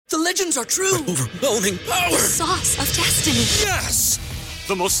The legends are true. Overwhelming power! Sauce of destiny. Yes!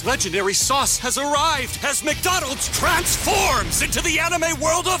 The most legendary sauce has arrived as McDonald's transforms into the anime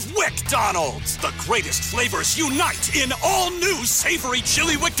world of WickDonald's. The greatest flavors unite in all new savory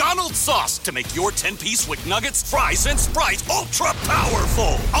chili McDonald's sauce to make your 10-piece Wick Nuggets, fries, and Sprite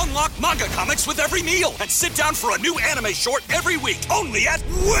ultra-powerful. Unlock manga comics with every meal and sit down for a new anime short every week only at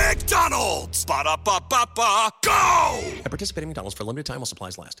WickDonald's. Ba-da-ba-ba-ba, go! At participating McDonald's for a limited time while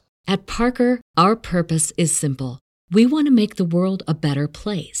supplies last. At Parker, our purpose is simple. We want to make the world a better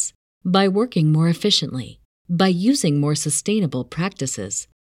place by working more efficiently, by using more sustainable practices,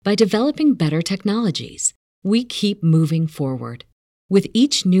 by developing better technologies. We keep moving forward. With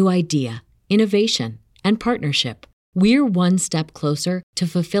each new idea, innovation, and partnership, we're one step closer to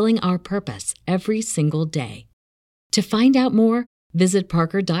fulfilling our purpose every single day. To find out more, visit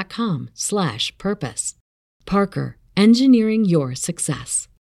parker.com/purpose. Parker, engineering your success.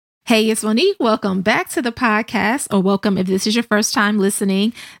 Hey, it's Monique. Welcome back to the podcast, or welcome if this is your first time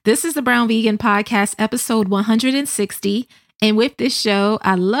listening. This is the Brown Vegan Podcast, episode 160. And with this show,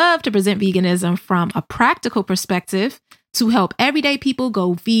 I love to present veganism from a practical perspective to help everyday people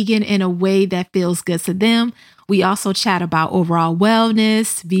go vegan in a way that feels good to them. We also chat about overall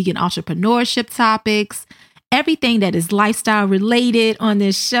wellness, vegan entrepreneurship topics, everything that is lifestyle related on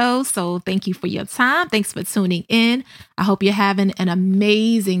this show. So thank you for your time. Thanks for tuning in. I hope you're having an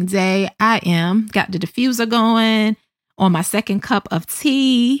amazing day. I am. Got the diffuser going on my second cup of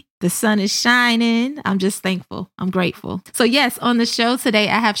tea. The sun is shining. I'm just thankful. I'm grateful. So yes, on the show today,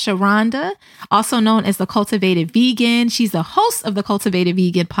 I have Sharonda, also known as the Cultivated Vegan. She's the host of the Cultivated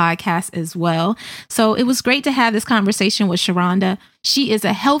Vegan podcast as well. So it was great to have this conversation with Sharonda. She is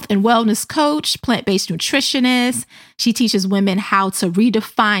a health and wellness coach, plant-based nutritionist. She teaches women how to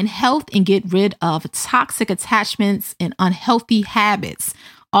redefine health and get rid of toxic attachments and unhealthy habits.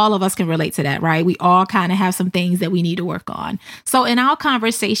 All of us can relate to that, right? We all kind of have some things that we need to work on. So in our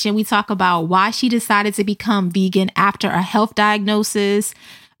conversation, we talk about why she decided to become vegan after a health diagnosis,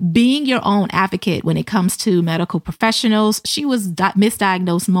 being your own advocate when it comes to medical professionals. She was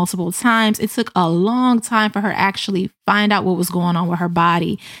misdiagnosed multiple times. It took a long time for her actually find out what was going on with her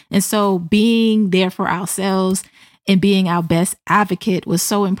body. And so being there for ourselves and being our best advocate was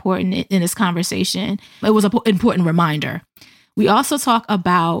so important in this conversation. It was an important reminder. We also talk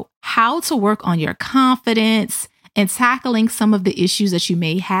about how to work on your confidence and tackling some of the issues that you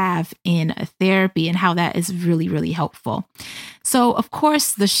may have in therapy and how that is really, really helpful. So, of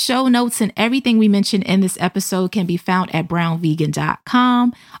course, the show notes and everything we mentioned in this episode can be found at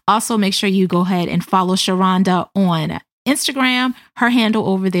brownvegan.com. Also, make sure you go ahead and follow Sharonda on Instagram. Her handle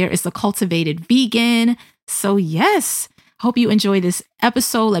over there is The Cultivated Vegan. So, yes, hope you enjoy this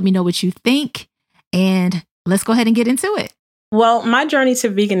episode. Let me know what you think, and let's go ahead and get into it. Well, my journey to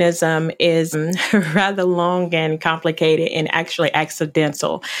veganism is rather long and complicated and actually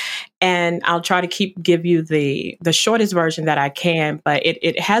accidental. And I'll try to give you the shortest version that I can, but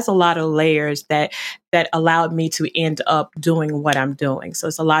it has a lot of layers that allowed me to end up doing what I'm doing. So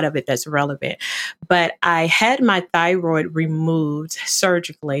it's a lot of it that's relevant. But I had my thyroid removed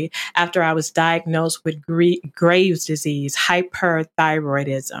surgically after I was diagnosed with Graves' disease,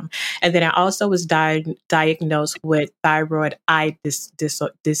 hyperthyroidism. And then I also was diagnosed with thyroid eye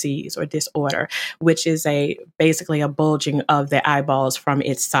disease or disorder, which is basically a bulging of the eyeballs from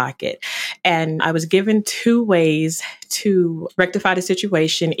its socket. And I was given two ways to rectify the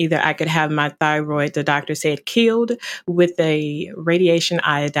situation. Either I could have my thyroid, the doctor said, killed with a radiation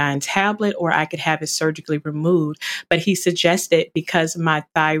iodine tablet, or I could have it surgically removed. But he suggested, because my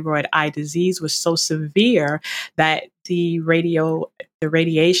thyroid eye disease was so severe, that the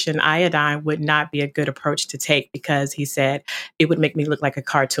radiation iodine would not be a good approach to take, because he said it would make me look like a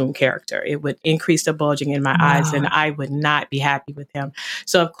cartoon character. It would increase the bulging in my eyes, and I would not be happy with him.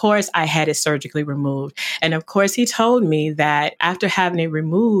 So, of course, I had it surgically removed. And of course, he told me that after having it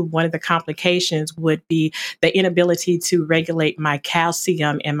removed, one of the complications would be the inability to regulate my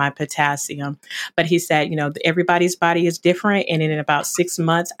calcium and my potassium. But he said, everybody's body is different, and in about 6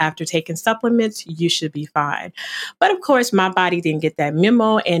 months after taking supplements, you should be fine. But of course, my body didn't get that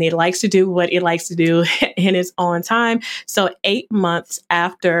memo, and it likes to do what it likes to do in its own time. So 8 months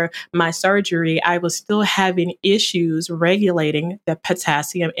after my surgery, I was still having issues regulating the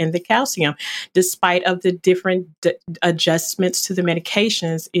potassium and the calcium. Despite of the different adjustments to the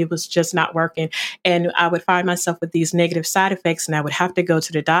medications, it was just not working. And I would find myself with these negative side effects, and I would have to go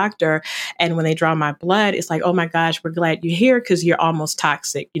to the doctor. And when they draw my blood, it's like, oh my gosh, we're glad you're here because you're almost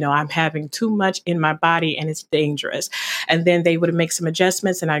toxic. I'm having too much in my body and it's dangerous. And then they would make some some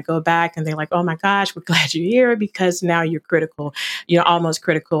adjustments, and I go back and they're like, oh my gosh, we're glad you're here because now you're critical, almost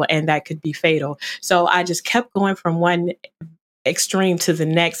critical, and that could be fatal. So I just kept going from one extreme to the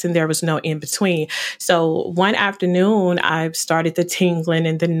next, and there was no in between. So one afternoon, I started the tingling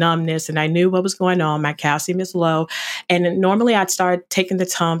and the numbness, and I knew what was going on. My calcium is low, and normally I'd start taking the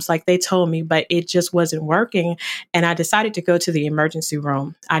Tums like they told me, but it just wasn't working. And I decided to go to the emergency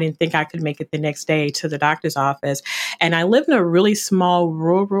room. I didn't think I could make it the next day to the doctor's office. And I live in a really small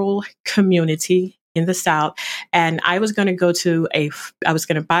rural community in the South. And I was going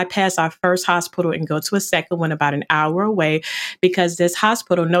to bypass our first hospital and go to a second one about an hour away, because this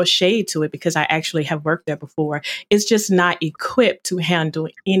hospital, no shade to it, because I actually have worked there before, it's just not equipped to handle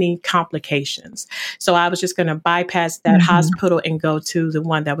any complications. So I was just going to bypass that hospital and go to the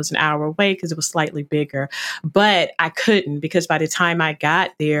one that was an hour away because it was slightly bigger. But I couldn't, because by the time I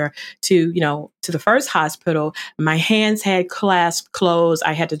got there to the first hospital, my hands had clasped closed.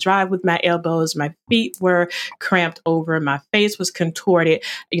 I had to drive with my elbows. My feet were cramped over. My face was contorted.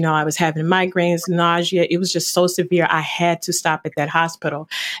 I was having migraines, nausea. It was just so severe. I had to stop at that hospital.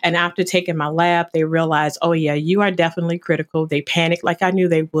 And after taking my lab, they realized, oh yeah, you are definitely critical. They panicked like I knew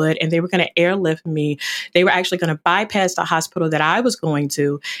they would, and they were going to airlift me. They were actually going to bypass the hospital that I was going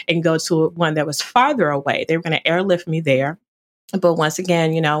to and go to one that was farther away. They were going to airlift me there. But once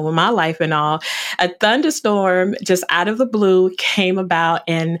again, with my life and all, a thunderstorm just out of the blue came about,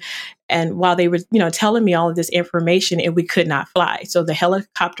 and while they were, telling me all of this information, and we could not fly. So the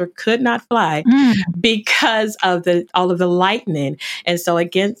helicopter could not fly because of all of the lightning. And so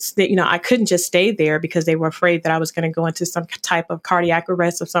against the, I couldn't just stay there because they were afraid that I was going to go into some type of cardiac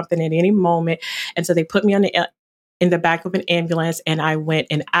arrest or something at any moment. And so they put me in the back of an ambulance, and I went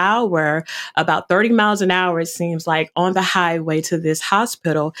an hour, about 30 miles an hour, it seems like, on the highway to this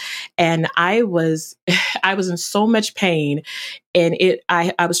hospital. And I was in so much pain, and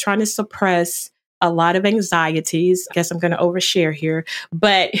I was trying to suppress a lot of anxieties. I guess I'm going to overshare here,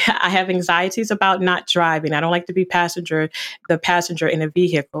 but I have anxieties about not driving. I don't like to be the passenger in a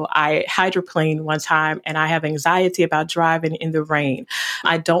vehicle. I hydroplaned one time, and I have anxiety about driving in the rain.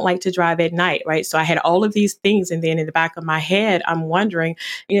 I don't like to drive at night, right? So I had all of these things. And then in the back of my head, I'm wondering,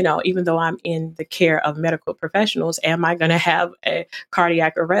 even though I'm in the care of medical professionals, am I going to have a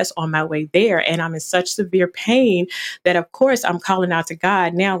cardiac arrest on my way there? And I'm in such severe pain that, of course, I'm calling out to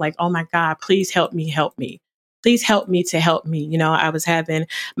God now, like, oh my God, please help me. Please help me to help me. I was having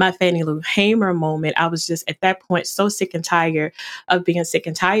my Fannie Lou Hamer moment. I was just at that point so sick and tired of being sick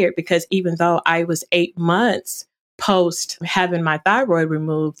and tired, because even though I was 8 months post having my thyroid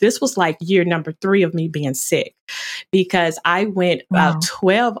removed, this was like year number 3 of me being sick, because I went about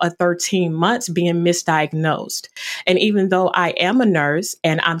 12 or 13 months being misdiagnosed. And even though I am a nurse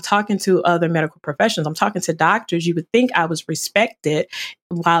and I'm talking to other medical professionals, I'm talking to doctors, you would think I was respected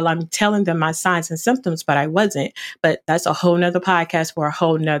while I'm telling them my signs and symptoms, but I wasn't. But that's a whole nother podcast for a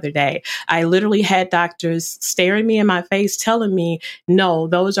whole nother day. I literally had doctors staring me in my face, telling me, no,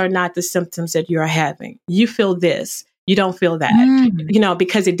 those are not the symptoms that you're having. You feel this. You don't feel that,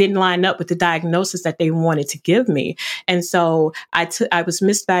 because it didn't line up with the diagnosis that they wanted to give me. And so I was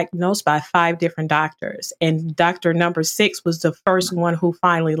misdiagnosed by 5 different doctors, and doctor number 6 was the first one who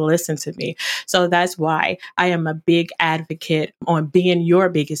finally listened to me. So that's why I am a big advocate on being your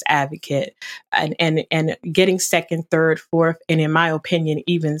biggest advocate and getting second, third, fourth, and in my opinion,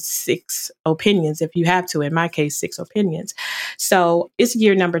 even 6 opinions if you have to. In my case, 6 opinions. So it's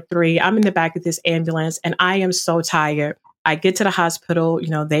year number 3. I'm in the back of this ambulance, and I am so tired. I get to the hospital,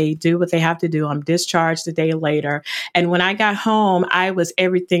 they do what they have to do. I'm discharged a day later. And when I got home, I was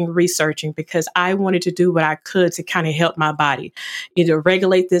everything researching, because I wanted to do what I could to kind of help my body,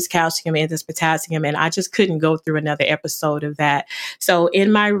 regulate this calcium and this potassium. And I just couldn't go through another episode of that. So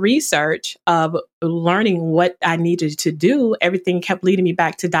in my research of learning what I needed to do, everything kept leading me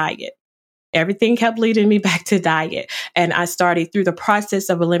back to diet. Everything kept leading me back to diet. And I started through the process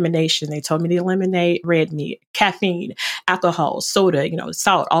of elimination. They told me to eliminate red meat, caffeine, alcohol, soda,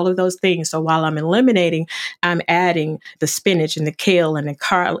 salt, all of those things. So while I'm eliminating, I'm adding the spinach and the kale and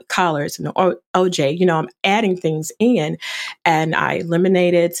the collards and the OJ, I'm adding things in. And I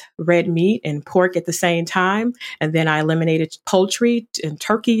eliminated red meat and pork at the same time. And then I eliminated poultry and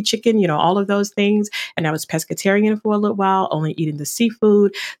turkey, chicken, all of those things. And I was pescatarian for a little while, only eating the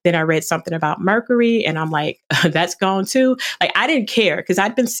seafood. Then I read something about mercury, and I'm like, that's gone too. Like, I didn't care, because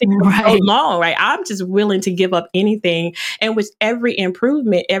I'd been sick for so long, right? I'm just willing to give up anything. And with every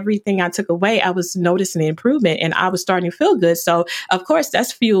improvement, everything I took away, I was noticing the improvement, and I was starting to feel good. So of course,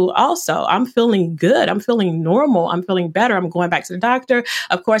 that's fuel also. I'm feeling feeling good. I'm feeling normal. I'm feeling better. I'm going back to the doctor.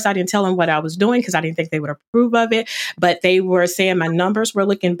 Of course, I didn't tell them what I was doing because I didn't think they would approve of it, but they were saying my numbers were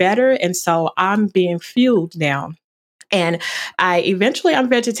looking better. And so I'm being fueled now. And I'm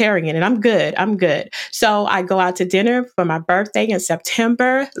vegetarian and I'm good. I'm good. So I go out to dinner for my birthday in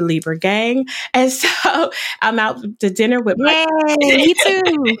September, Libra gang. And so I'm out to dinner with me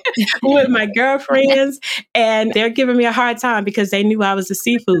too. with my girlfriends, and they're giving me a hard time because they knew I was a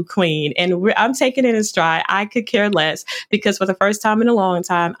seafood queen. And I'm taking it in stride. I could care less because for the first time in a long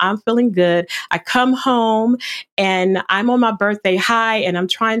time, I'm feeling good. I come home and I'm on my birthday high, and I'm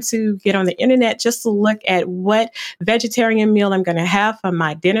trying to get on the internet just to look at what vegetarian meal I'm going to have for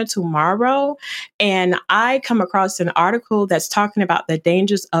my dinner tomorrow. And I come across an article that's talking about the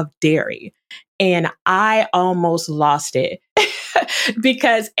dangers of dairy. And I almost lost it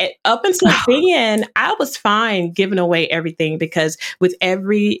because up until then, I was fine giving away everything because with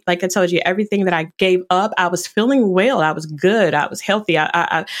like I told you, everything that I gave up, I was feeling well. I was good. I was healthy.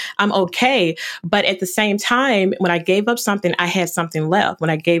 I'm okay. But at the same time, when I gave up something, I had something left. When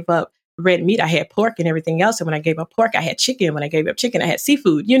I gave up red meat, I had pork and everything else. And when I gave up pork, I had chicken. When I gave up chicken, I had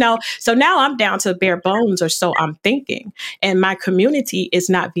seafood, So now I'm down to bare bones, or so I'm thinking. And my community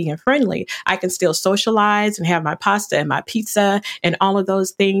is not vegan friendly. I can still socialize and have my pasta and my pizza and all of those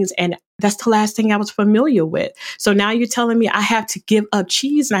things. And that's the last thing I was familiar with. So now you're telling me I have to give up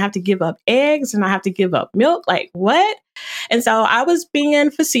cheese and I have to give up eggs and I have to give up milk? Like what? And so I was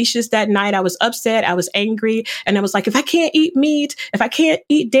being facetious that night. I was upset. I was angry. And I was like, if I can't eat meat, if I can't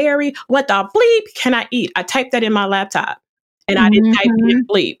eat dairy, what the bleep can I eat? I typed that in my laptop. And I didn't type in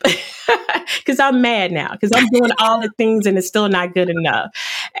bleep because I'm mad now because I'm doing all the things and it's still not good enough.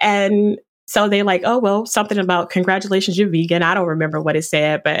 And so they're like, oh, well, something about congratulations, you're vegan. I don't remember what it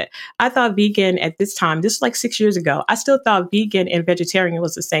said, but I thought vegan at this time, this was like 6 years ago, I still thought vegan and vegetarian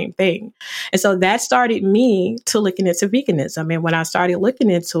was the same thing. And so that started me to looking into veganism. And when I started looking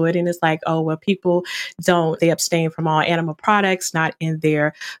into it, and it's like, oh, well, people they abstain from all animal products, not in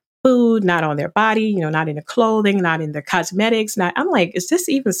their food, not on their body, not in their clothing, not in their cosmetics. I'm like, is this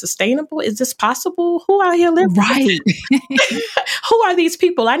even sustainable? Is this possible? Who out here living? Right. Who are these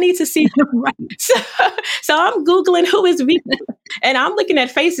people? I need to see. Right. So I'm Googling who is vegan and I'm looking at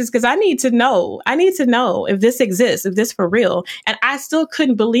faces because I need to know. I need to know if this exists, if this for real. And I still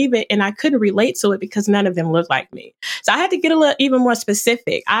couldn't believe it. And I couldn't relate to it because none of them looked like me. So I had to get a little even more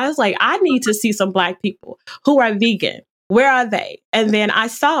specific. I was like, I need to see some Black people who are vegan. Where are they? And then I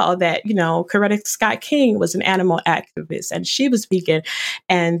saw that, Coretta Scott King was an animal activist and she was vegan.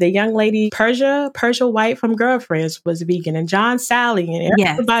 And the young lady, Persia White from Girlfriends was vegan, and John Sally and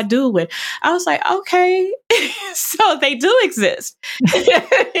Erykah Badu. And I was like, okay, so they do exist,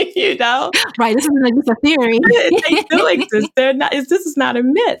 Right. This isn't just a theory. They do exist. This is not a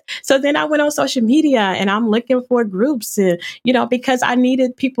myth. So then I went on social media and I'm looking for groups and, because I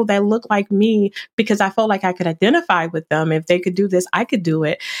needed people that look like me because I felt like I could identify with them. If they could do this, I could do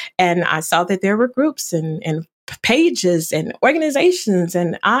it. And I saw that there were groups and pages and organizations.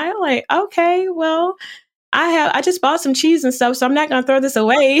 And I like, okay, well, I just bought some cheese and stuff, so I'm not going to throw this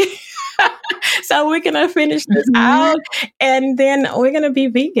away. So we're going to finish this out and then we're going to be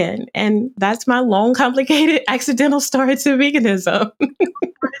vegan. And that's my long, complicated, accidental story to veganism.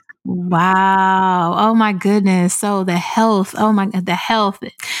 Wow. Oh my goodness. So the health. Oh my God, the health.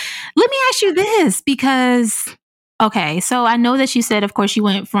 Let me ask you this because okay, so I know that you said, of course, you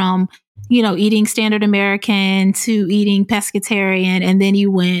went from, eating standard American to eating pescatarian, and then you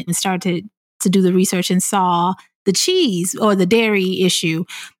went and started to do the research and saw the cheese or the dairy issue.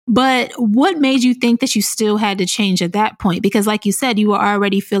 But what made you think that you still had to change at that point? Because like you said, you were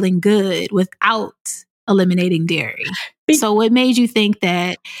already feeling good without eliminating dairy. So what made you think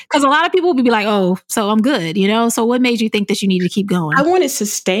that, because a lot of people will be like, oh, so I'm good, So what made you think that you need to keep going? I wanted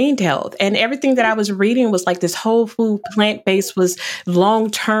sustained health, and everything that I was reading was like this whole food plant-based was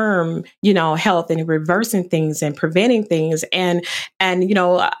long-term, health and reversing things and preventing things. And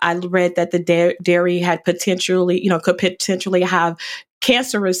I read that the dairy had potentially, could potentially have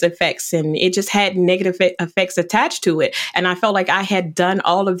cancerous effects, and it just had negative effects attached to it. And I felt like I had done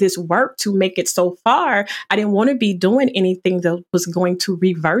all of this work to make it so far. I didn't want to be doing anything that was going to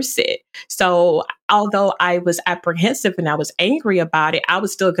reverse it. So although I was apprehensive and I was angry about it, I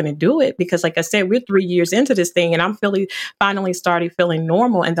was still going to do it because, like I said, we're 3 years into this thing and I'm finally started feeling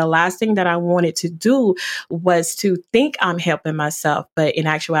normal. And the last thing that I wanted to do was to think I'm helping myself, but in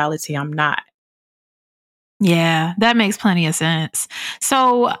actuality, I'm not. Yeah, that makes plenty of sense.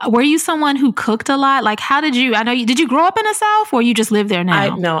 So were you someone who cooked a lot? Like, did you grow up in the South or you just live there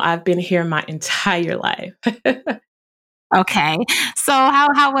now? No, I've been here my entire life. Okay. So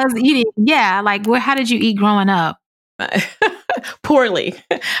how was eating? Yeah, like how did you eat growing up? Poorly.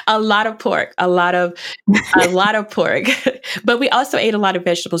 A lot of pork, a lot of pork. But we also ate a lot of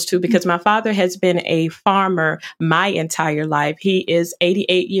vegetables too, because my father has been a farmer my entire life. He is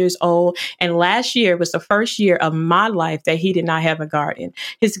 88 years old. And last year was the first year of my life that he did not have a garden.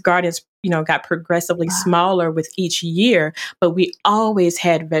 His gardens, got progressively smaller with each year, but we always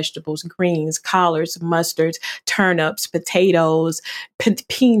had vegetables, greens, collards, mustards, turnips, potatoes,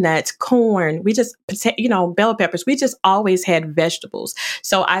 peanuts, corn. We just, bell peppers. We just always had vegetables.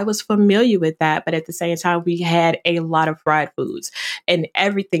 So I was familiar with that. But at the same time, we had a lot of fried foods, and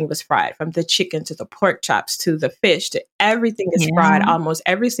everything was fried, from the chicken to the pork chops to the fish to everything is fried almost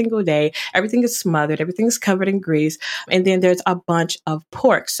every single day. Everything is smothered. Everything is covered in grease. And then there's a bunch of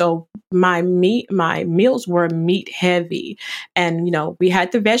pork. So my meals were meat heavy, and we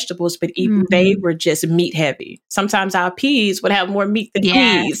had the vegetables, but even they were just meat heavy. Sometimes our peas would have more meat than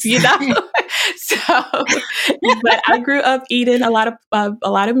peas, So, but I grew up eating a lot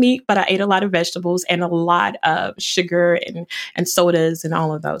of meat, but I ate a lot of vegetables and a lot of sugar and sodas and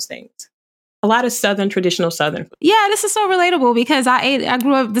all of those things. A lot of traditional Southern food. Yeah, this is so relatable because I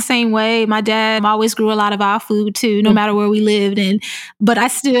grew up the same way. My dad always grew a lot of our food too, no matter where we lived. But I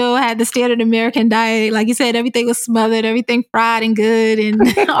still had the standard American diet. Like you said, everything was smothered, everything fried and good and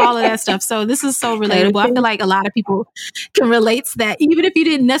all of that stuff. So this is so relatable. I feel like a lot of people can relate to that. Even if you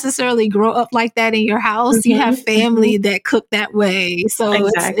didn't necessarily grow up like that in your house, you have family that cook that way. So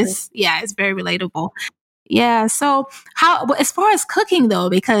it's very relatable. Yeah. So as far as cooking though,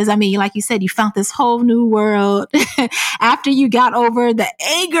 because like you said, you found this whole new world after you got over the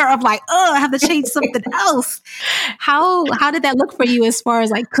anger of like, I have to change something else. How did that look for you as far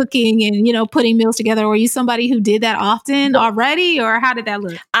as like cooking and, putting meals together? Were you somebody who did that often already, or how did that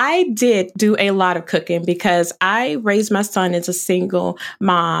look? I did do a lot of cooking because I raised my son as a single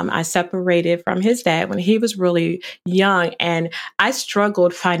mom. I separated from his dad when he was really young, and I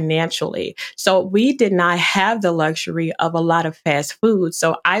struggled financially. So we did not have the luxury of a lot of fast food.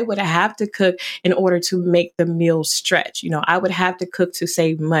 So I would have to cook in order to make the meal stretch. I would have to cook to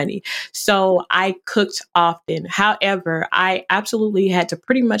save money. So I cooked often. However, I absolutely had to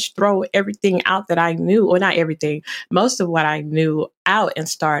pretty much throw everything out that I knew, or not everything, most of what I knew out and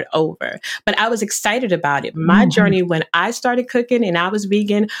start over. But I was excited about it. My journey when I started cooking and I was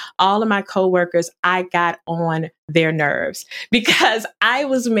vegan, all of my coworkers, I got on their nerves because I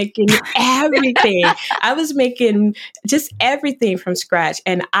was making everything. I was making just everything from scratch,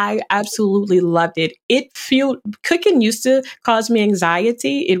 and I absolutely loved it. Cooking used to cause me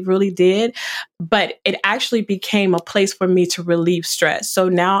anxiety. It really did, but it actually became a place for me to relieve stress. So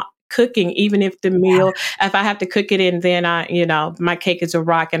now cooking, even if the meal, if I have to cook it and then my cake is a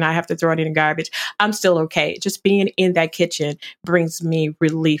rock and I have to throw it in the garbage, I'm still okay. Just being in that kitchen brings me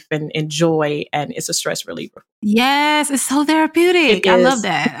relief and joy, and it's a stress reliever. Yes, it's so therapeutic. I love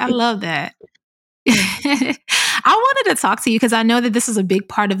that. I love that. I wanted to talk to you because I know that this is a big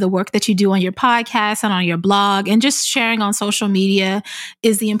part of the work that you do on your podcast and on your blog and just sharing on social media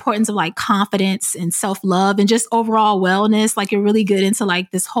is the importance of like confidence and self-love and just overall wellness. Like you're really good into like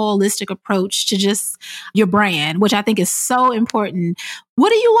this holistic approach to just your brand, which I think is so important. What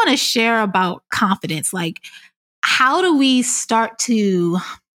do you want to share about confidence? Like, how do we start to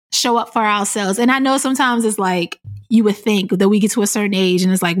show up for ourselves? And I know sometimes it's like, you would think that we get to a certain age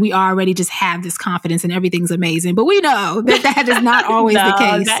and it's like we already just have this confidence and everything's amazing. But we know that is not always the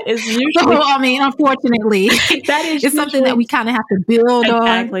case. That is usually, unfortunately, it's something that we kind of have to build on.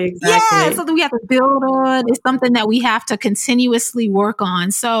 Exactly. Yeah, it's something we have to build on. It's something that we have to continuously work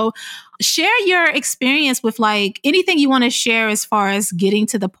on. So share your experience with like anything you want to share as far as getting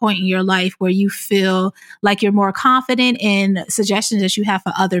to the point in your life where you feel like you're more confident, and suggestions that you have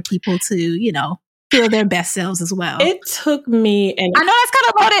for other people to, feel their best selves as well. It took me, and I know that's kind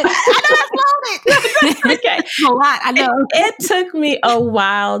of loaded. Okay. A lot. I know. It took me a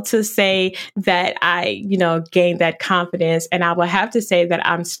while to say that I, gained that confidence. And I will have to say that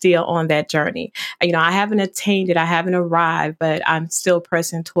I'm still on that journey. I haven't attained it. I haven't arrived, but I'm still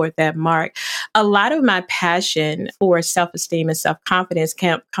pressing toward that mark. A lot of my passion for self-esteem and self-confidence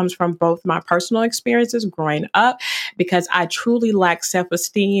comes from both my personal experiences growing up, because I truly lack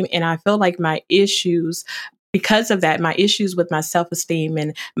self-esteem. And I feel like my issues, because of that, my issues with my self-esteem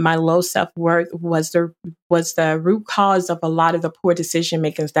and my low self-worth was the root cause of a lot of the poor decision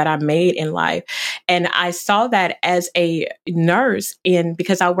makings that I made in life. And I saw that as a nurse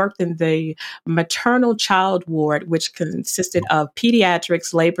because I worked in the maternal child ward, which consisted of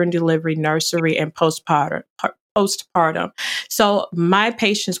pediatrics, labor and delivery, nursery, and postpartum postpartum. So my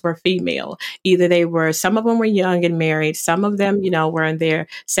patients were female. Either some of them were young and married. Some of them, were in their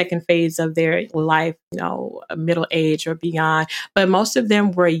second phase of their life, middle age or beyond. But most of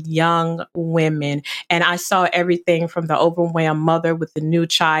them were young women. And I saw everything from the overwhelmed mother with the new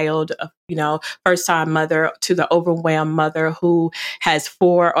child, first time mother, to the overwhelmed mother who has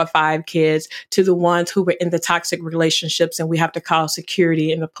 4 or 5 kids, to the ones who were in the toxic relationships and we have to call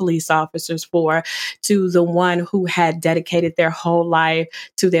security and the police officers for, to the one who had dedicated their whole life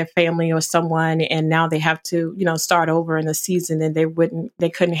to their family or someone, and now they have to, start over in a season and they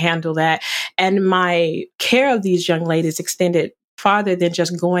couldn't handle that. And my care of these young ladies extended farther than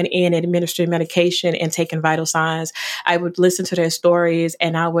just going in and administering medication and taking vital signs. I would listen to their stories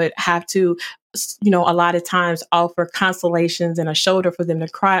and I would have to, a lot of times offer consolations and a shoulder for them to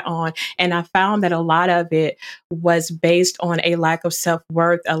cry on. And I found that a lot of it was based on a lack of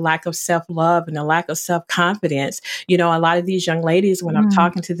self-worth, a lack of self-love, and a lack of self-confidence. A lot of these young ladies, when I'm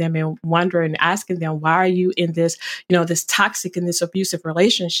talking to them and wondering, asking them, why are you in this, this toxic and this abusive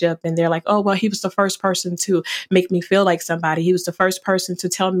relationship? And they're like, oh, well, he was the first person to make me feel like somebody. He was the first person to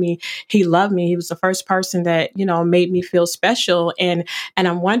tell me he loved me. He was the first person that, made me feel special. And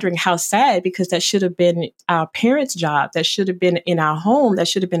I'm wondering how sad, because that should have been our parents' job. That should have been in our home. That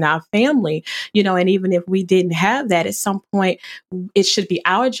should have been our family, and even if we didn't have that, at some point, it should be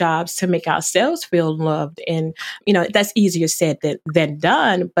our jobs to make ourselves feel loved. And, that's easier said than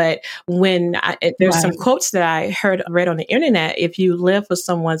done. But when there's some quotes that I read on the internet, if you live for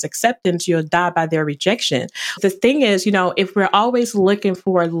someone's acceptance, you'll die by their rejection. The thing is, if we're always looking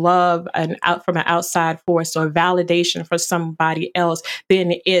for love and out from an outside force or validation for somebody else,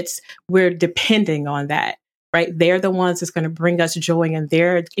 then we're depending on that. Right? They're the ones that's going to bring us joy and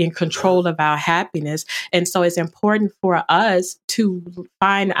they're in control of our happiness. And so it's important for us to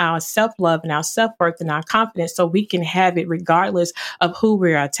find our self-love and our self-worth and our confidence so we can have it regardless of who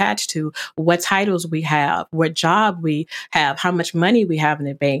we're attached to, what titles we have, what job we have, how much money we have in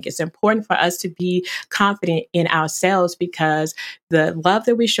the bank. It's important for us to be confident in ourselves because the love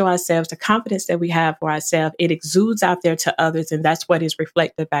that we show ourselves, the confidence that we have for ourselves, it exudes out there to others. And that's what is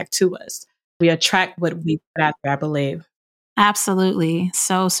reflected back to us. We attract what we put out there, I believe. Absolutely.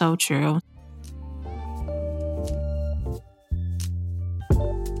 So, so true.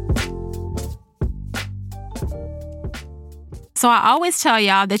 So I always tell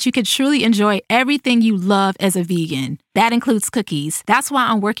y'all that you can truly enjoy everything you love as a vegan. That includes cookies. That's why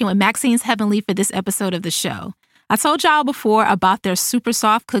I'm working with Maxine's Heavenly for this episode of the show. I told y'all before about their super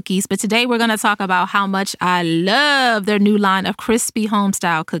soft cookies, but today we're going to talk about how much I love their new line of crispy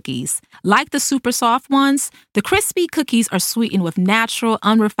home-style cookies. Like the super soft ones, the crispy cookies are sweetened with natural,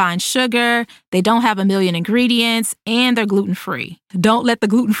 unrefined sugar, they don't have a million ingredients, and they're gluten-free. Don't let the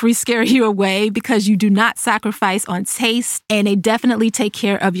gluten-free scare you away because you do not sacrifice on taste, and they definitely take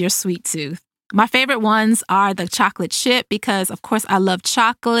care of your sweet tooth. My favorite ones are the chocolate chip because, of course, I love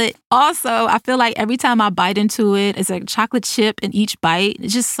chocolate. Also, I feel like every time I bite into it, it's a chocolate chip in each bite.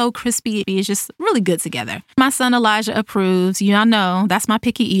 It's just so crispy. It's just really good together. My son Elijah approves. Y'all know that's my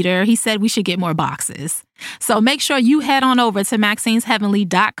picky eater. He said we should get more boxes. So make sure you head on over to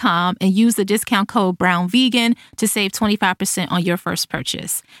Maxine'sHeavenly.com and use the discount code BrownVegan to save 25% on your first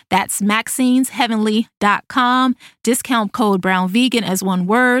purchase. That's Maxine'sHeavenly.com, discount code BrownVegan as one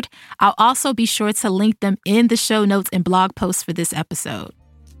word. I'll also be sure to link them in the show notes and blog posts for this episode.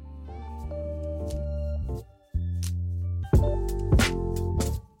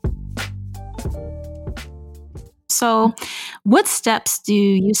 So what steps do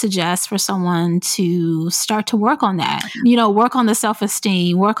you suggest for someone to start to work on that? Work on the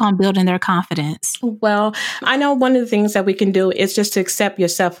self-esteem, work on building their confidence? Well, I know one of the things that we can do is just to accept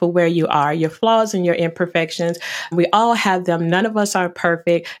yourself for where you are, your flaws and your imperfections. We all have them. None of us are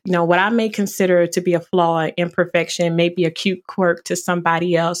perfect. What I may consider to be a flaw or imperfection may be a cute quirk to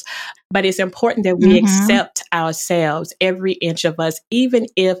somebody else. But it's important that we accept ourselves, every inch of us, even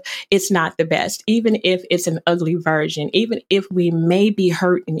if it's not the best, even if it's an ugly version, even if we may be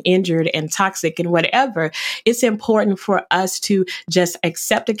hurt and injured and toxic and whatever. It's important for us to just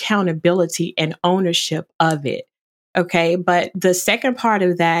accept accountability and ownership of it. Okay. But the second part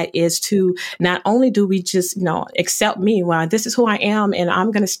of that is to not only do we just, accept me, well, this is who I am and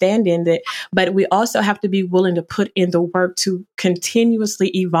I'm going to stand in it, but we also have to be willing to put in the work to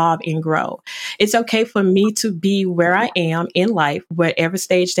continuously evolve and grow. It's okay for me to be where I am in life, whatever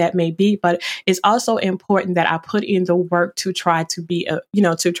stage that may be, but it's also important that I put in the work to try to be,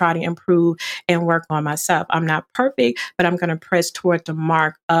 to try to improve and work on myself. I'm not perfect, but I'm going to press toward the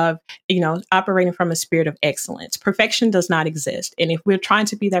mark of, operating from a spirit of excellence. Perfection perfection does not exist. And if we're trying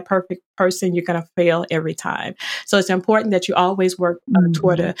to be that perfect person, you're going to fail every time. So it's important that you always work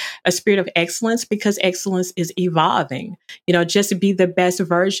toward a spirit of excellence, because excellence is evolving. Just be the best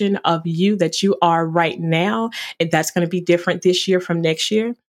version of you that you are right now. And that's going to be different this year from next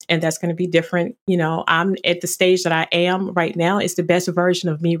year. And that's going to be different. I'm at the stage that I am right now. It's the best version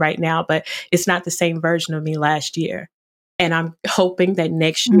of me right now, but it's not the same version of me last year. And I'm hoping that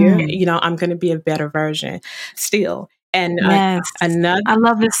next year, I'm going to be a better version still. And yes, I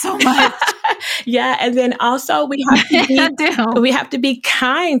love this so much. Yeah. And then also we have to be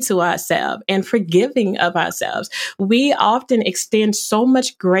kind to ourselves and forgiving of ourselves. We often extend so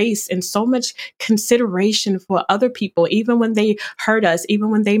much grace and so much consideration for other people, even when they hurt us, even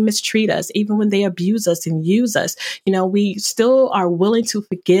when they mistreat us, even when they abuse us and use us. We still are willing to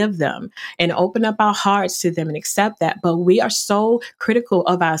forgive them and open up our hearts to them and accept that. But we are so critical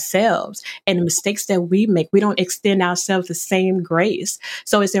of ourselves and the mistakes that we make. We don't extend ourselves the same grace.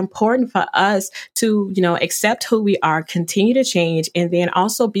 So it's important for us to, accept who we are, continue to change, and then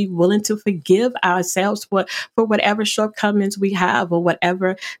also be willing to forgive ourselves for whatever shortcomings we have or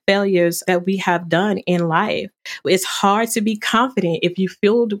whatever failures that we have done in life. It's hard to be confident if you're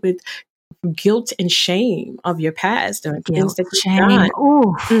filled with guilt and shame of your past and things that you've done.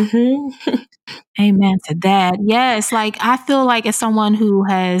 Mm-hmm. Amen to that. Yes. I feel like as someone who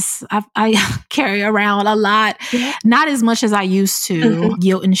I carry around a lot, not as much as I used to,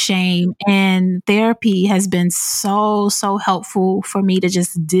 guilt and shame. And therapy has been so, so helpful for me to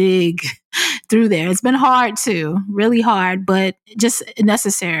just dig through there. It's been hard too, really hard, but just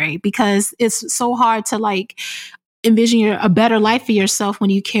necessary, because it's so hard to envision a better life for yourself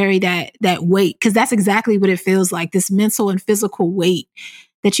when you carry that weight. Because that's exactly what it feels like, this mental and physical weight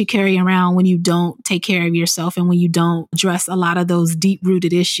that you carry around when you don't take care of yourself and when you don't address a lot of those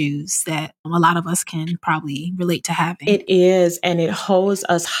deep-rooted issues that a lot of us can probably relate to having. It is, and it holds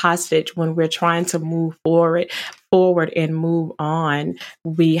us hostage when we're trying to move forward and move on.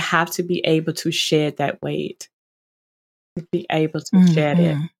 We have to be able to shed that weight. Be able to shed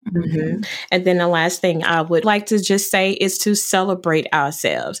it. And then the last thing I would like to just say is to celebrate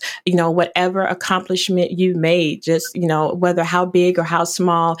ourselves. Whatever accomplishment you made, just, whether how big or how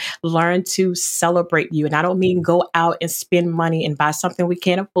small, learn to celebrate you. And I don't mean go out and spend money and buy something we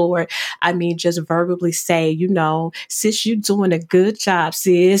can't afford. I mean, just verbally say, sis, you're doing a good job,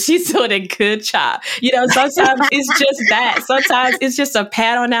 sis. You're doing a good job. Sometimes it's just that. Sometimes it's just a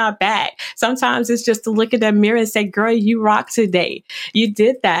pat on our back. Sometimes it's just to look in the mirror and say, girl, you rock today. You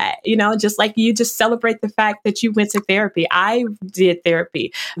did that. Just like you just celebrate the fact that you went to therapy. I did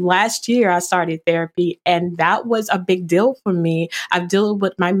therapy. Last year, I started therapy, and that was a big deal for me. I've dealt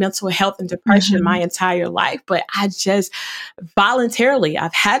with my mental health and depression my entire life, but I just voluntarily,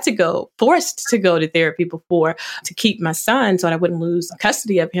 I've had to go, forced to go to therapy before to keep my son so I wouldn't lose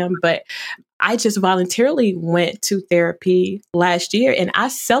custody of him. But I just voluntarily went to therapy last year, and I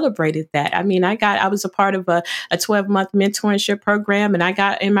celebrated that. I mean, I was a part of a 12-month mentorship program, and I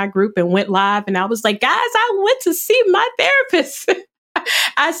got in my group and went live, and I was like, guys, I went to see my therapist.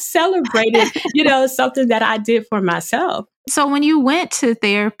 I celebrated, something that I did for myself. So when you went to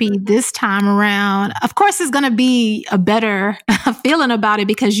therapy this time around, of course, it's going to be a better feeling about it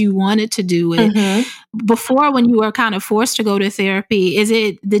because you wanted to do it. Before, when you were kind of forced to go to therapy,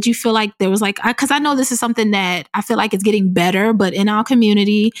 did you feel like there was because I know this is something that I feel like it's getting better, but in our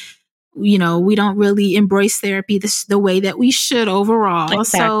community, we don't really embrace therapy the way that we should overall.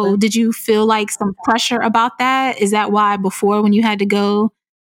 Exactly. So did you feel like some pressure about that? Is that why before, when you had to go,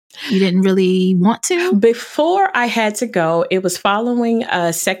 you didn't really want to? Before I had to go, it was following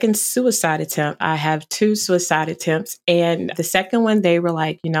a second suicide attempt. I have 2 suicide attempts. And the second one, they were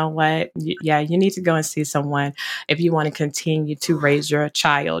like, you know what? You need to go and see someone if you want to continue to raise your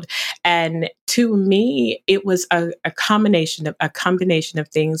child. And to me, it was a combination of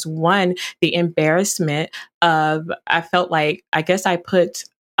things. One, the embarrassment of, I felt like, I guess I put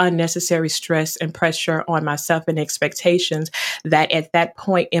unnecessary stress and pressure on myself and expectations that at that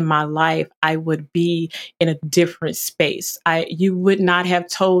point in my life, I would be in a different space. You would not have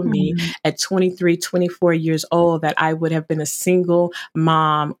told me at 23, 24 years old that I would have been a single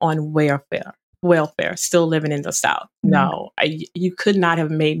mom on welfare, still living in the South. No, you could not have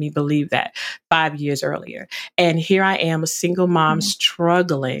made me believe that 5 years earlier. And here I am, a single mom,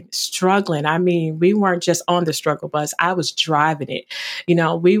 struggling. I mean, we weren't just on the struggle bus. I was driving it.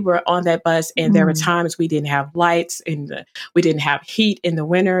 We were on that bus, and there were times we didn't have lights, and we didn't have heat in the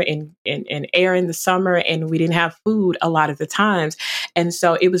winter and air in the summer, and we didn't have food a lot of the times. And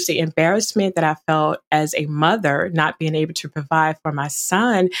so it was the embarrassment that I felt as a mother, not being able to provide for my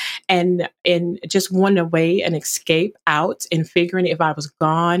son, and and just wanting a way, an escape out, and figuring if I was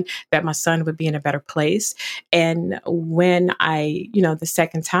gone, that my son would be in a better place. And when I, the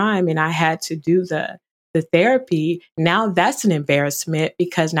second time, and I had to do the therapy, now that's an embarrassment,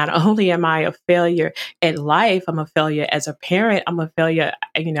 because not only am I a failure at life, I'm a failure as a parent, I'm a failure,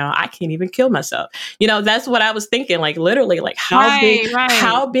 I can't even kill myself. That's what I was thinking, like literally, like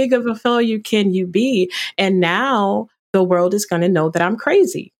how big of a failure can you be? And now the world is going to know that I'm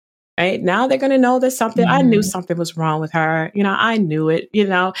crazy. Right now, they're going to know that I knew something was wrong with her. I knew it,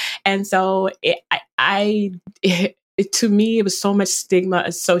 and so to me, it was so much stigma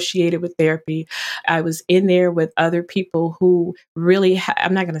associated with therapy. I was in there with other people who really,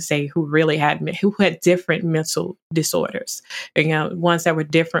 I'm not going to say who had different mental disorders, ones that were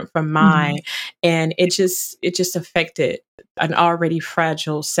different from mine. And it just affected an already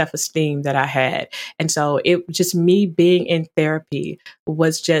fragile self-esteem that I had. And so it just, me being in therapy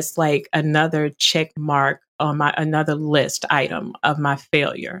was just like another check mark on another list item of my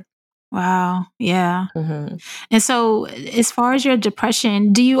failure. Wow. Yeah. And so as far as your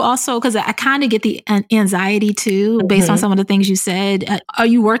depression, do you also, because I kind of get the anxiety too, based on some of the things you said, are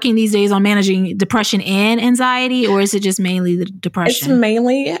you working these days on managing depression and anxiety, or is it just mainly the depression? It's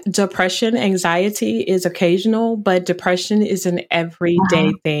mainly depression. Anxiety is occasional, but depression is an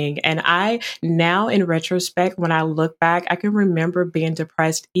everyday thing. And I, now in retrospect, when I look back, I can remember being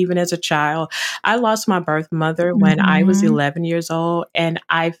depressed even as a child. I lost my birth mother when I was 11 years old. And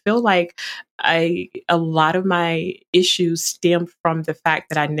I feel like a lot of my issues stem from the fact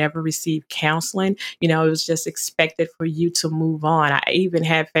that I never received counseling. It was just expected for you to move on. I even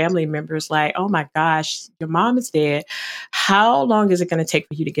had family members like, oh my gosh, your mom is dead. How long is it going to take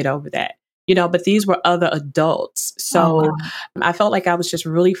for you to get over that? But these were other adults. So I felt like I was just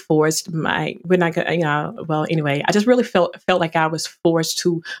really forced. I just really felt like I was forced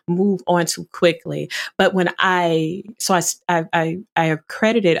to move on too quickly. But when I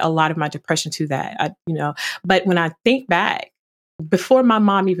accredited a lot of my depression to that, but when I think back, before my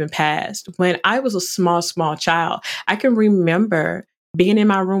mom even passed, when I was a small child, I can remember being in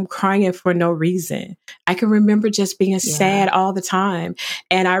my room crying for no reason. I can remember just being sad all the time.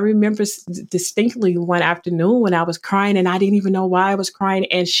 And I remember distinctly one afternoon when I was crying and I didn't even know why I was crying.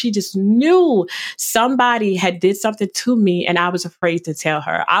 And she just knew somebody had did something to me and I was afraid to tell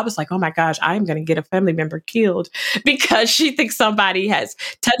her. I was like, oh my gosh, I'm going to get a family member killed because she thinks somebody has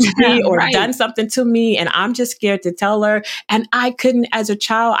touched me or done something to me. And I'm just scared to tell her. And I couldn't, as a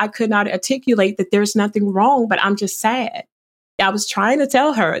child, I could not articulate that there's nothing wrong, but I'm just sad. I was trying to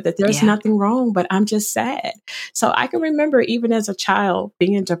tell her that there's nothing wrong, but I'm just sad. So I can remember even as a child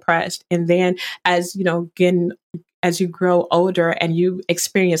being depressed. And then as you grow older and you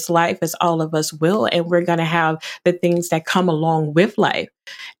experience life, as all of us will, and we're going to have the things that come along with life,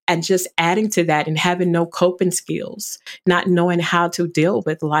 and just adding to that and having no coping skills, not knowing how to deal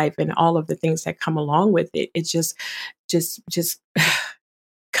with life and all of the things that come along with it. It's just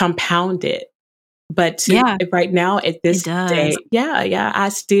compounded. But right now at this day, I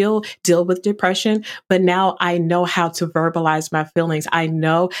still deal with depression, but now I know how to verbalize my feelings. I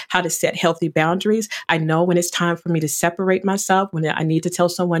know how to set healthy boundaries. I know when it's time for me to separate myself, when I need to tell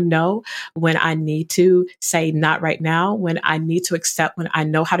someone no, when I need to say not right now, when I need to accept, when I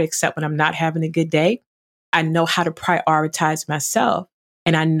know how to accept when I'm not having a good day. I know how to prioritize myself,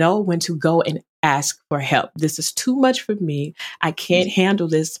 and I know when to go and ask for help. This is too much for me. I can't handle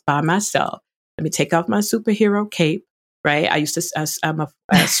this by myself. Let me take off my superhero cape, right? I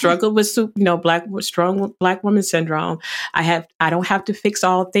struggle with strong Black woman syndrome. I don't have to fix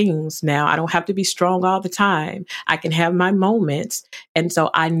all things now. I don't have to be strong all the time. I can have my moments. And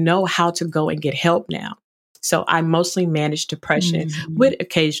so I know how to go and get help now. So I mostly manage depression with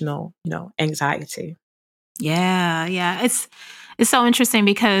occasional, anxiety. Yeah. It's so interesting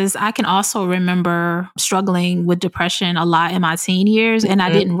because I can also remember struggling with depression a lot in my teen years, and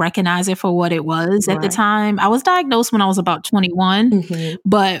I didn't recognize it for what it was at the time. I was diagnosed when I was about 21,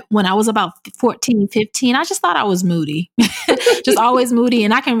 but when I was about 14, 15, I just thought I was moody, just always moody.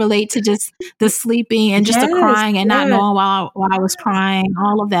 And I can relate to just the sleeping and just the crying and not knowing why I was crying,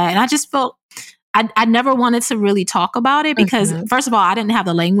 all of that. And I just felt I never wanted to really talk about it because first of all, I didn't have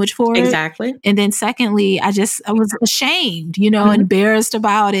the language for it. Exactly. And then secondly, I was ashamed, embarrassed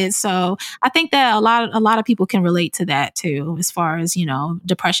about it. So I think that a lot of people can relate to that too, as far as,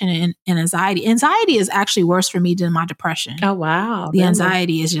 depression and anxiety. Anxiety is actually worse for me than my depression. Oh, wow. The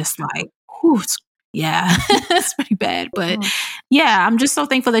anxiety is just like, whew, Yeah, it's pretty bad. But yeah, I'm just so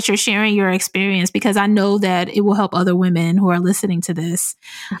thankful that you're sharing your experience because I know that it will help other women who are listening to this.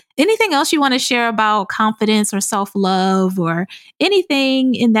 Anything else you want to share about confidence or self-love or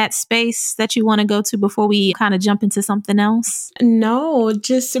anything in that space that you want to go to before we kind of jump into something else? No,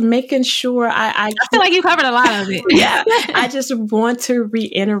 just making sure I feel like you covered a lot of it. Yeah, I just want to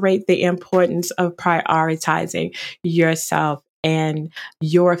reiterate the importance of prioritizing yourself and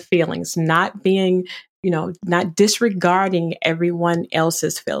your feelings, not being, not disregarding everyone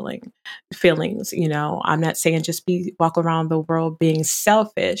else's feelings. I'm not saying just walk around the world being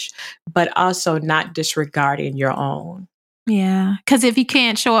selfish, but also not disregarding your own. Yeah, because if you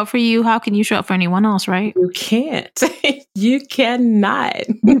can't show up for you, how can you show up for anyone else, right? You can't. You cannot.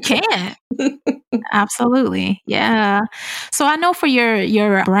 You can't. Absolutely. Yeah. So I know for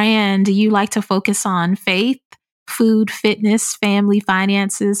your brand, you like to focus on faith, food, fitness, family,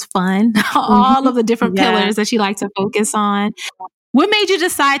 finances, fun, all of the different pillars that you like to focus on. What made you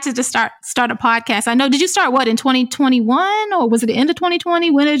decide to just start a podcast? I know, did you start in 2021 or was it the end of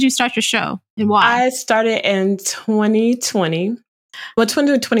 2020? When did you start your show and why? I started in 2020. Well,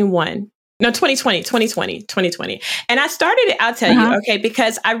 2021. No, 2020. And I started it, I'll tell you, okay,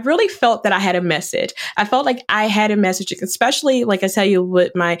 because I really felt that I had a message. I felt like I had a message, especially, like I tell you,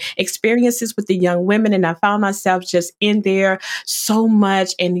 with my experiences with the young women. And I found myself just in there so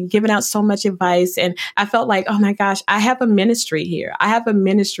much and giving out so much advice. And I felt like, oh my gosh, I have a ministry here. I have a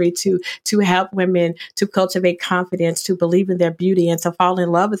ministry to help women to cultivate confidence, to believe in their beauty and to fall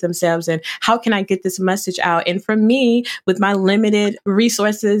in love with themselves. And how can I get this message out? And for me, with my limited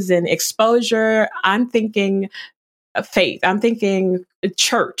resources and exposure, I'm thinking faith. I'm thinking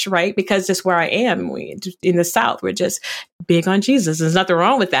church, right? Because that's where I am. In the South, we're just big on Jesus. There's nothing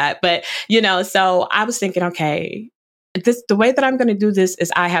wrong with that. But, so I was thinking, okay, the way that I'm going to do this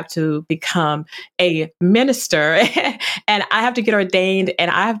is I have to become a minister and I have to get ordained and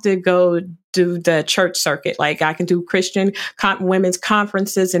I have to go do the church circuit. Like I can do Christian women's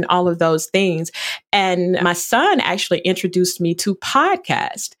conferences and all of those things. And my son actually introduced me to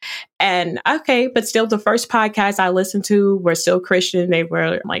podcasts. And okay, but still the first podcast I listened to were still Christian. They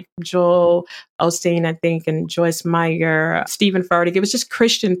were like Joel Osteen, I think, and Joyce Meyer, Stephen Furtick. It was just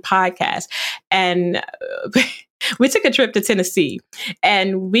Christian podcasts. And we took a trip to Tennessee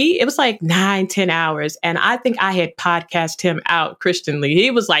and it was like 9-10 hours. And I think I had podcasted him out Christianly.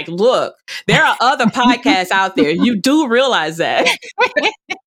 He was like, look, there are other podcasts out there. You do realize that.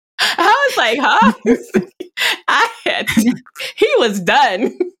 I was like, huh? He was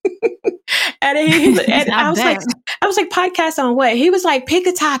done. And I was like, podcast on what? He was like, pick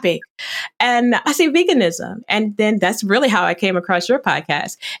a topic. And I say veganism. And then that's really how I came across your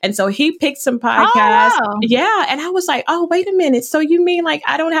podcast. And so he picked some podcasts. Oh, wow. Yeah. And I was like, oh, wait a minute. So you mean like,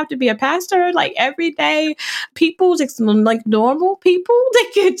 I don't have to be a pastor? Like everyday people, like normal people, they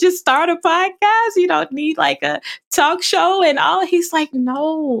could just start a podcast. You don't need like a talk show and all. He's like,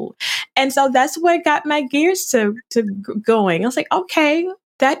 no. And so that's what got my gears to going. I was like, okay,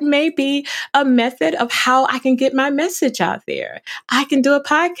 that may be a method of how I can get my message out there. I can do a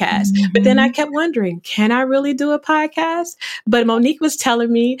podcast. But then I kept wondering, can I really do a podcast? But Monique was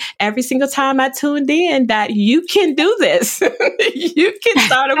telling me every single time I tuned in that you can do this. You can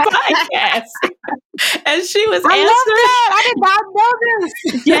start a podcast. And she was answering. I did not know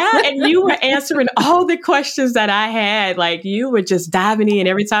this. Yeah. And you were answering all the questions that I had. Like you were just diving in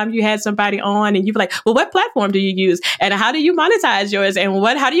every time you had somebody on and you were like, well, what platform do you use? And how do you monetize yours?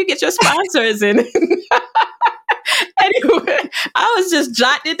 And how do you get your sponsors? And anyway, I was just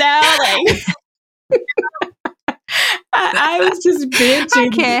jotting it down. Like I was just bitching. I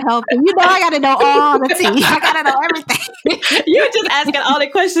can't help it. I got to know all the tea. I got to know everything. You were just asking all the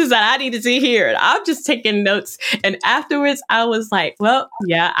questions that I needed to hear. And I'm just taking notes. And afterwards, I was like, well,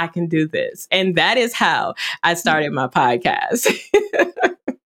 yeah, I can do this. And that is how I started my podcast.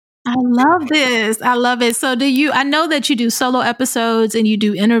 I love this. I love it. So I know that you do solo episodes and you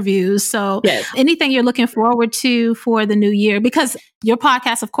do interviews. So yes. Anything you're looking forward to for the new year, because your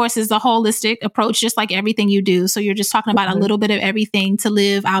podcast, of course, is a holistic approach, just like everything you do. So you're just talking about a little bit of everything to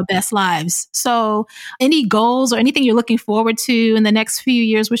live our best lives. So any goals or anything you're looking forward to in the next few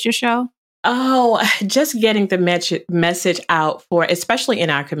years with your show? Oh, just getting the message out for, especially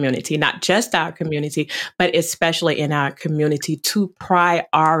in our community, not just our community, but especially in our community to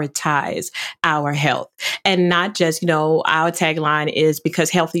prioritize our health and not just, our tagline is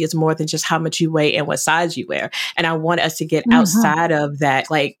because healthy is more than just how much you weigh and what size you wear. And I want us to get outside of that.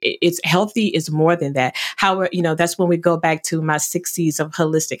 Like it's healthy is more than that. How, that's when we go back to my 6 C's of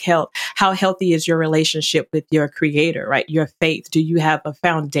holistic health. How healthy is your relationship with your creator, right? Your faith. Do you have a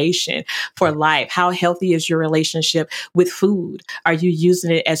foundation for life? How healthy is your relationship with food? Are you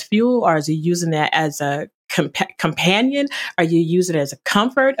using it as fuel, or is you using it as a companion? Are you using it as a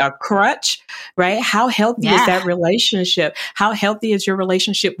comfort, a crutch, right? How healthy is that relationship? How healthy is your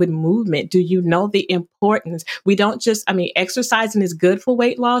relationship with movement? Do you know the importance? We don't just, exercising is good for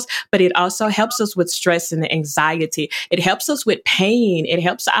weight loss, but it also helps us with stress and anxiety. It helps us with pain. It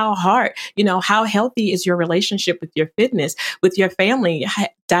helps our heart. How healthy is your relationship with your fitness, with your family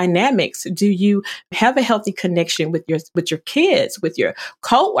dynamics? Do you have a healthy connection with your kids, with your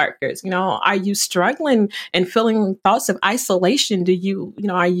coworkers? Are you struggling and feeling thoughts of isolation?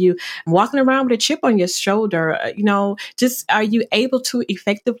 Are you walking around with a chip on your shoulder? Just are you able to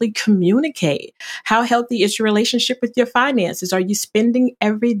effectively communicate? How healthy is your relationship with your finances? Are you spending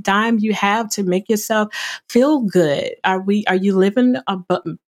every dime you have to make yourself feel good? Are you living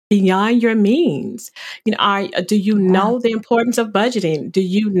beyond your means? Do you know the importance of budgeting? Do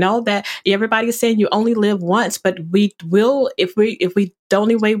you know that everybody's saying you only live once, but we will, if we the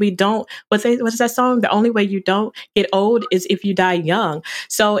only way we don't, what's that song? The only way you don't get old is if you die young.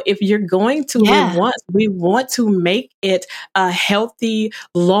 So if you're going to live once, we want to make it a healthy,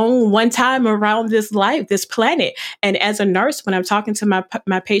 long one time around this life, this planet. And as a nurse, when I'm talking to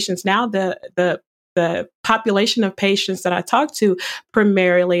my patients now, the population of patients that I talk to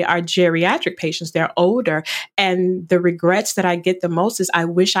primarily are geriatric patients. They're older. And the regrets that I get the most is I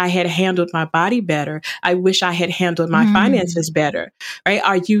wish I had handled my body better. I wish I had handled my finances better, right?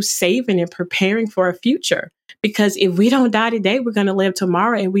 Are you saving and preparing for a future? Because if we don't die today, we're going to live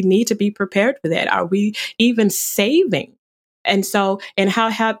tomorrow, and we need to be prepared for that. Are we even saving? And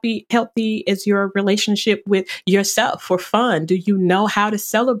how healthy is your relationship with yourself for fun? Do you know how to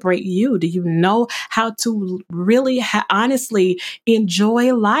celebrate you? Do you know how to really honestly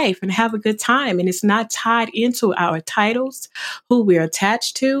enjoy life and have a good time? And it's not tied into our titles, who we're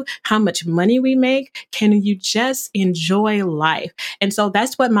attached to, how much money we make. Can you just enjoy life? And so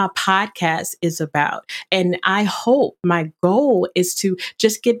that's what my podcast is about. And I hope, my goal is to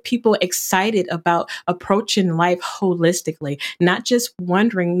just get people excited about approaching life holistically. Not just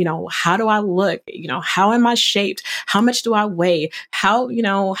wondering, how do I look? How am I shaped? How much do I weigh? How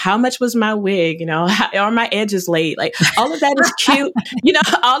much was my wig? Are my edges laid? Like, all of that is cute.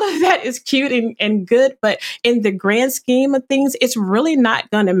 All of that is cute and good. But in the grand scheme of things, it's really not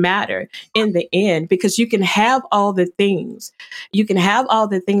going to matter in the end, because you can have all the things. You can have all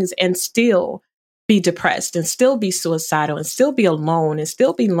the things and still be depressed, and still be suicidal, and still be alone, and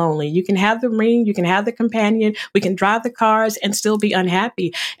still be lonely. You can have the ring, you can have the companion, we can drive the cars and still be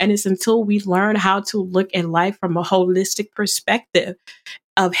unhappy. And it's until we learn how to look at life from a holistic perspective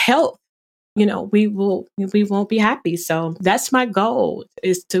of health, we won't be happy. So that's my goal,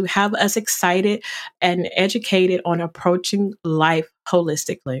 is to have us excited and educated on approaching life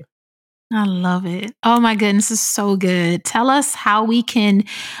holistically. I love it. Oh my goodness, it's so good. Tell us how we can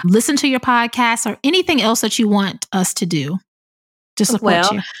listen to your podcast or anything else that you want us to do to support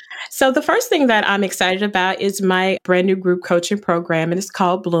you. So the first thing that I'm excited about is my brand new group coaching program, and it's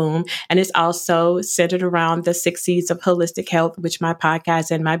called Bloom. And it's also centered around the 6 C's of holistic health, which my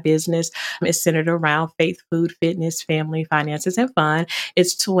podcast and my business is centered around: faith, food, fitness, family, finances, and fun.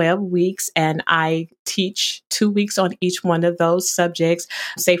 It's 12 weeks, and I teach 2 weeks on each one of those subjects.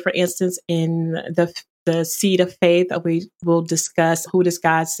 Say, for instance, in the seed of faith, we will discuss who does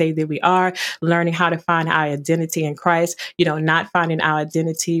God say that we are, learning how to find our identity in Christ, not finding our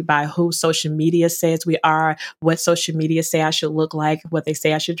identity by who social media says we are, what social media say I should look like, what they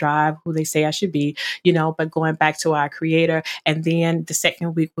say I should drive, who they say I should be, but going back to our Creator. And then the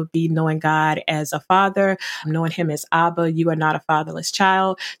second week would be knowing God as a father, knowing Him as Abba. You are not a fatherless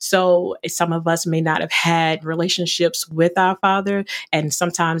child. So some of us may not have had relationships with our Father, and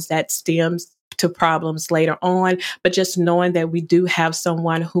sometimes that stems to problems later on, but just knowing that we do have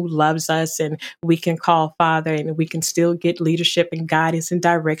someone who loves us and we can call Father, and we can still get leadership and guidance and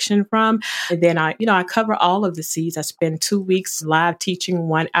direction from. And then I cover all of the C's. I spend 2 weeks live teaching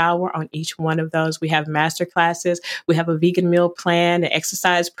 1 hour on each one of those. We have master classes. We have a vegan meal plan, an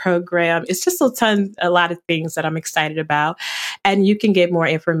exercise program. It's just a lot of things that I'm excited about. And you can get more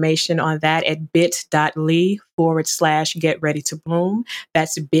information on that at bit.ly/get ready to bloom.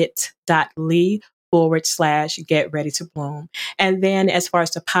 That's bit.ly/get ready to bloom. And then as far as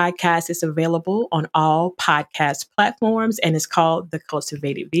the podcast, it's available on all podcast platforms, and it's called The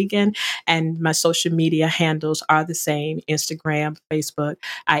Cultivated Vegan. And my social media handles are the same: Instagram, Facebook.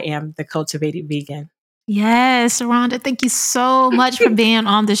 I am The Cultivated Vegan. Yes, Rhonda, thank you so much for being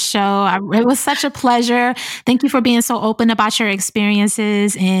on the show. It was such a pleasure. Thank you for being so open about your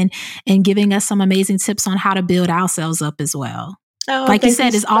experiences and giving us some amazing tips on how to build ourselves up as well. Oh, like you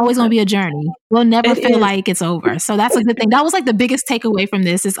thank said, it's so always going to much. be a journey. We'll never It feel is. like it's over. So that's a good thing. That was like the biggest takeaway from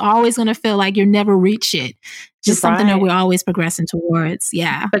this. It's always going to feel like you'll never reach it. Just something that Right. we're always progressing towards.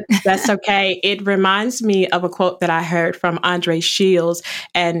 Yeah. But that's okay. It reminds me of a quote that I heard from Andre Shields,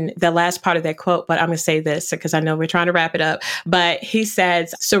 and the last part of that quote, but I'm going to say this because I know we're trying to wrap it up. But he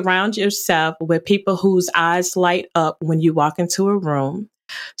says, surround yourself with people whose eyes light up when you walk into a room.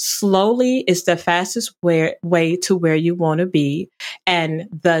 Slowly is the fastest way to where you want to be. And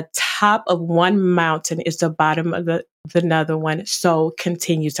the top of one mountain is the bottom of the another one. So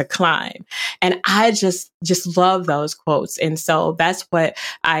continue to climb. And I just love those quotes. And so that's what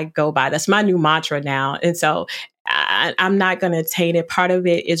I go by. That's my new mantra now. And so I'm not going to taint it. Part of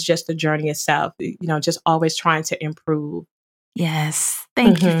it is just the journey itself, just always trying to improve. Yes.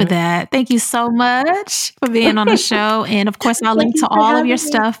 Thank you for that. Thank you so much for being on the show. And of course, I'll link to all of your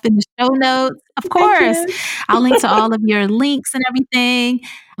stuff in the show notes. Of course, I'll link to all of your links and everything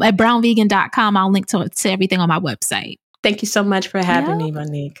at brownvegan.com. I'll link to everything on my website. Thank you so much for having me,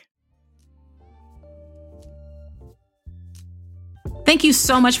 Monique. Thank you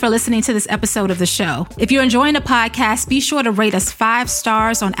so much for listening to this episode of the show. If you're enjoying the podcast, be sure to rate us 5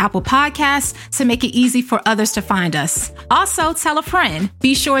 stars on Apple Podcasts to make it easy for others to find us. Also, tell a friend.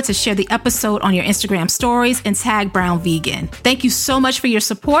 Be sure to share the episode on your Instagram stories and tag Brown Vegan. Thank you so much for your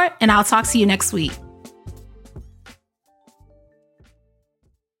support, and I'll talk to you next week.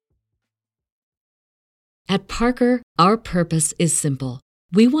 At Parker, our purpose is simple.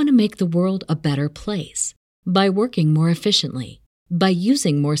 We want to make the world a better place by working more efficiently, by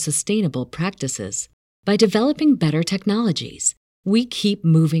using more sustainable practices, by developing better technologies. We keep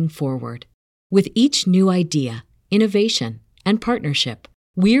moving forward. With each new idea, innovation, and partnership,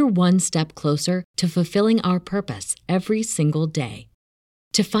 we're one step closer to fulfilling our purpose every single day.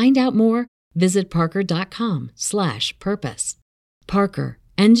 To find out more, visit parker.com/purpose. Parker,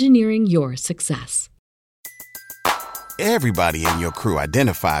 engineering your success. Everybody in your crew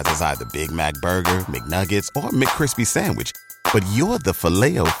identifies as either Big Mac Burger, McNuggets, or McCrispy Sandwich. But you're the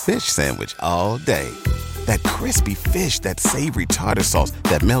Filet-O-Fish Sandwich all day. That crispy fish, that savory tartar sauce,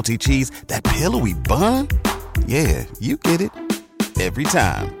 that melty cheese, that pillowy bun. Yeah, you get it. Every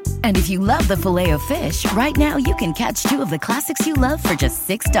time. And if you love the Filet-O-Fish, right now you can catch 2 of the classics you love for just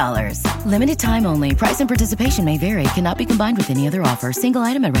 $6. Limited time only. Price and participation may vary. Cannot be combined with any other offer. Single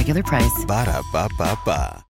item at regular price. Ba-da-ba-ba-ba.